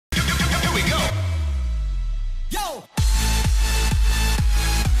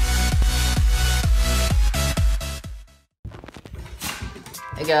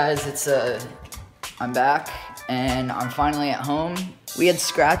guys, I'm back and I'm finally at home. We had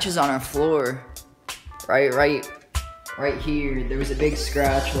scratches on our floor, right here. There was a big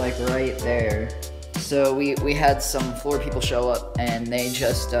scratch like right there. So we had some floor people show up and they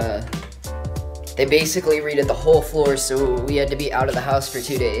just they basically redid the whole floor, so we had to be out of the house for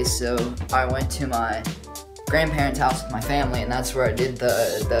 2 days. So I went to my grandparents' house with my family, and that's where I did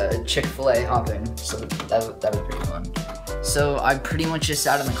the Chick-fil-A hopping. So that was pretty fun. So I pretty much just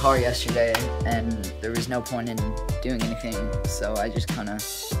sat in the car yesterday, and there was no point in doing anything. So I just kind of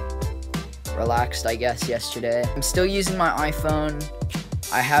relaxed, I guess, yesterday. I'm still using my iPhone.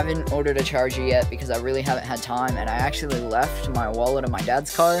 I haven't ordered a charger yet because I really haven't had time, and I actually left my wallet in my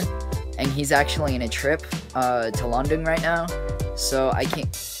dad's car, and he's actually in a trip to London right now. So I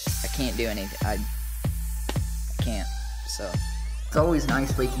can't do anything. I can't. So it's always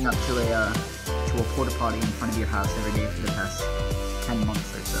nice waking up to a porta potty in front of your house every day for the past 10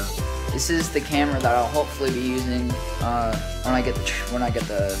 months or so. This is the camera that I'll hopefully be using when I get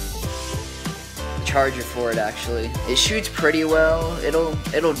the charger for it. Actually, it shoots pretty well. It'll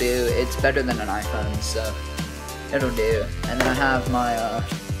do. It's better than an iPhone, so it'll do. And then I have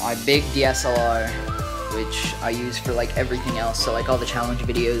my big DSLR, which I use for like everything else. So like all the challenge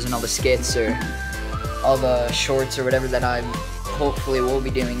videos and all the skits or all the shorts or whatever that I hopefully will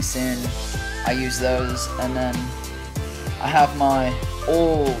be doing soon. I use those. And then I have my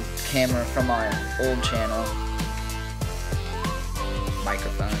old camera from my old channel.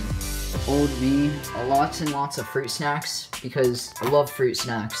 Microphone. Old me. Lots and lots of fruit snacks because I love fruit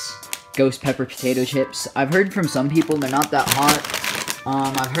snacks. Ghost pepper potato chips. I've heard from some people they're not that hot.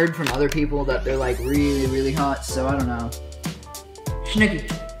 I've heard from other people that they're like really, really hot, so I don't know. Snooky.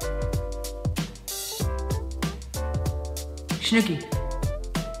 Snooky.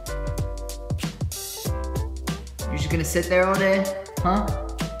 You're just gonna sit there all day? Huh?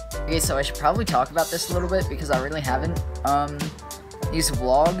 Okay, so I should probably talk about this a little bit because I really haven't. These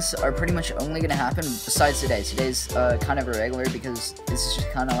vlogs are pretty much only gonna happen besides today. Today's kind of irregular because this is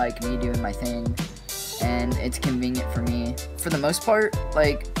just kind of like me doing my thing, and it's convenient for me. For the most part,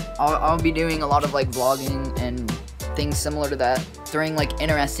 like I'll be doing a lot of like vlogging and things similar to that during like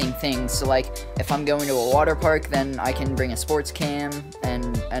interesting things. So like if I'm going to a water park, then I can bring a sports cam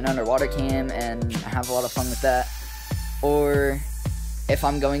and an underwater cam and have a lot of fun with that. Or if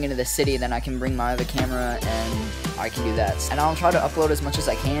I'm going into the city, then I can bring my other camera and I can do that. And I'll try to upload as much as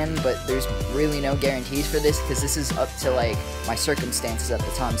I can, but there's really no guarantees for this because this is up to like my circumstances at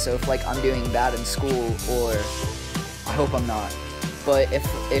the time. So if like I'm doing bad in school, or I hope I'm not, but if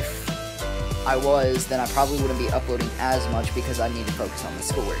I was, then I probably wouldn't be uploading as much because I need to focus on the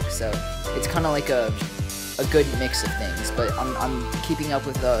schoolwork. So it's kind of like a good mix of things, but I'm keeping up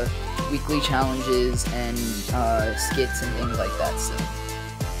with the weekly challenges and skits and things like that. So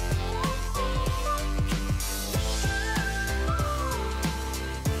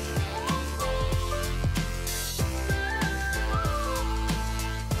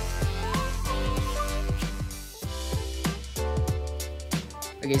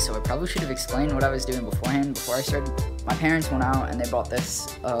okay, so I probably should have explained what I was doing beforehand, before I started. My parents went out and they bought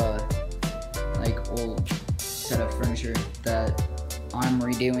this, like, old set of furniture that I'm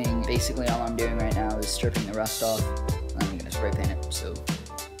redoing. Basically, all I'm doing right now is stripping the rust off. I'm gonna spray paint it, so.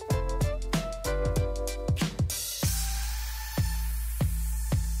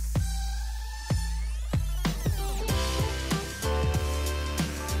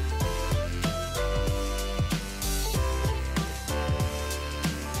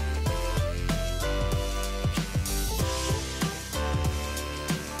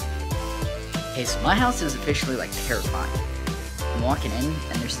 Okay, so my house is officially like terrifying. I'm walking in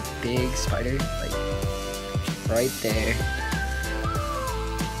and there's this big spider like right there.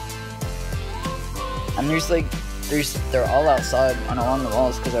 And they're all outside and along the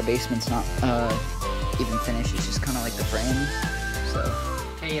walls because our basement's not even finished. It's just kind of like the frames. So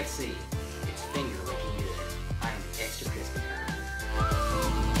KFC, it's finger licking good. I am extra crispy.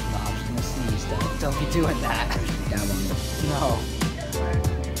 no, I'm just gonna sneeze. Don't be doing that. Dab on it. No.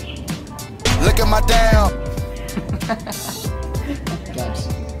 Look at my damn. Gabs.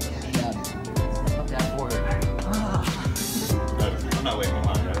 Gab. Fuck that word. I'm not waiting on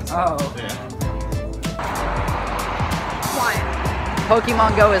mine, guys. Oh. Yeah. Quiet.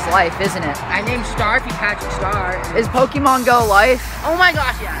 Pokemon Go is life, isn't it? I named Starfy Patrick Star. Is Pokemon Go life? Oh my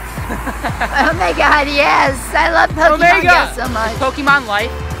gosh, yes. Oh my god, yes! I love Pokemon Go so much. Is Pokemon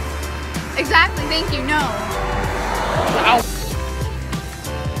life? Exactly, thank you, no. Ow.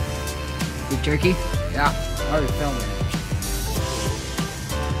 Beef jerky? Yeah, I already filmed it.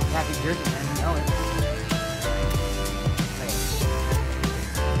 Happy jerky, man, you know it.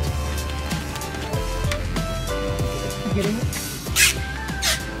 getting it?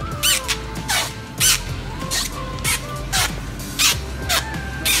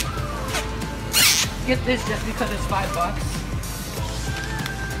 Get this just because it's $5.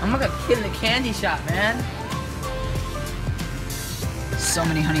 I'm like a kid in a candy shop, man. So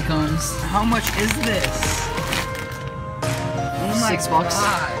many honeycombs. How much is this? Oh my $6.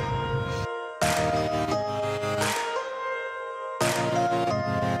 God.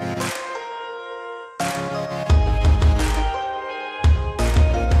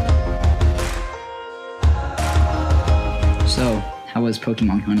 So, how was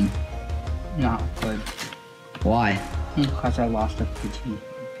Pokemon Honey? Not good. Why? Because I lost a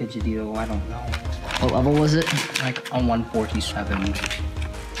Pidgeotto, I don't know. What level was it? Like a 147.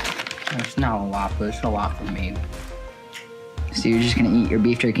 It's not a lot, but it's a lot for me. So you're just gonna eat your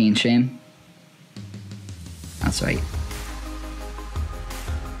beef jerky in shame? That's right.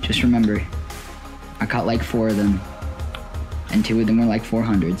 Just remember, I caught like 4 of them, and 2 of them were like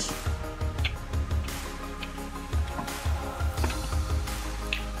 400s.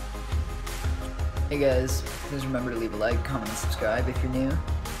 Hey guys, please remember to leave a like, comment, and subscribe if you're new.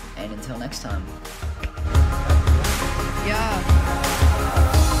 And until next time. Yeah.